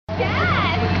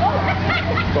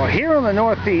Yes. So here in the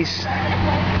Northeast,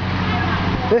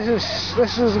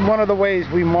 this is one of the ways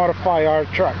we modify our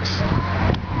trucks.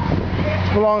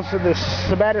 It belongs to the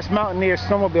Sabatis Mountaineer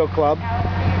Snowmobile Club.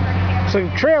 It's a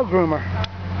trail groomer.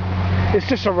 It's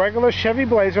just a regular Chevy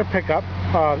Blazer pickup,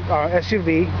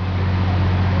 SUV,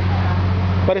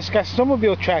 but it's got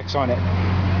snowmobile tracks on it.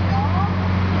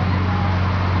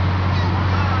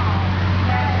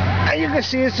 And you can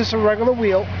see it's just a regular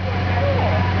wheel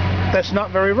that's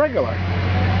not very regular.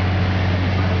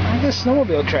 This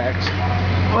snowmobile tracks.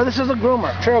 Well, this is a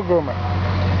groomer, trail groomer,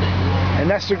 and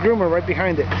that's the groomer right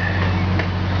behind it.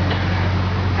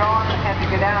 Had to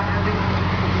go down and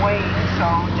wait, so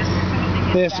just as soon as they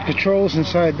get There's the controls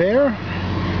inside there.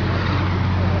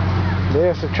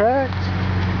 There's the tracks.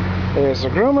 There's the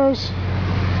groomers.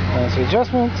 There's the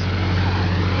adjustments.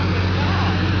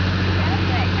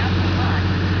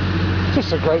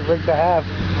 Just a great rig to have.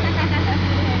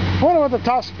 I wonder what the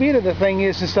top speed of the thing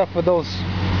is and stuff for those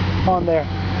on there.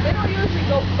 They don't usually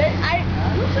go. They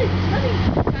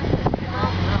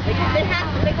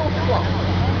go slow,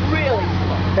 really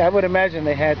slow. I would imagine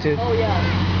they had to. Oh yeah,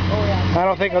 oh yeah. I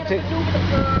don't think I'll take. Maneuver the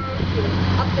curves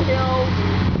and up the hills.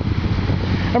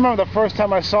 I remember the first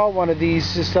time I saw one of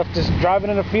these and stuff, just driving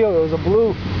in the field. It was a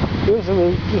blue. It was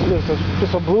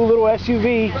just a blue little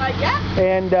SUV. Right, yeah.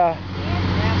 And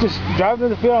just driving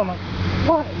in the field. I'm like,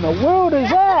 what in the world is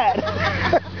that?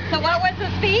 So what was the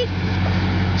speed?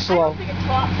 Slow. I don't think it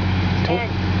cost 10.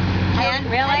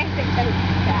 10, really? I think that was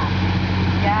fast.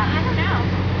 Yeah, I don't know.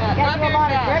 You gotta do a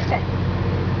lot of drifting.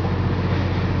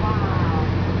 Wow.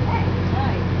 Hey,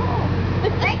 nice. Cool.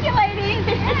 Thank you, ladies.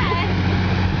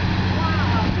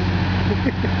 Wow.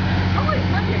 I always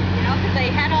wondered, You know, because they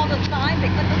had all the signs,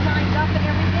 they put the signs up and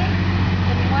everything,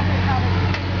 and we wondered how they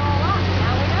figured it all out.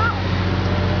 Now we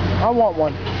know. I want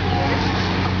one.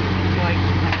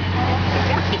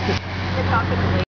 You're talking to me.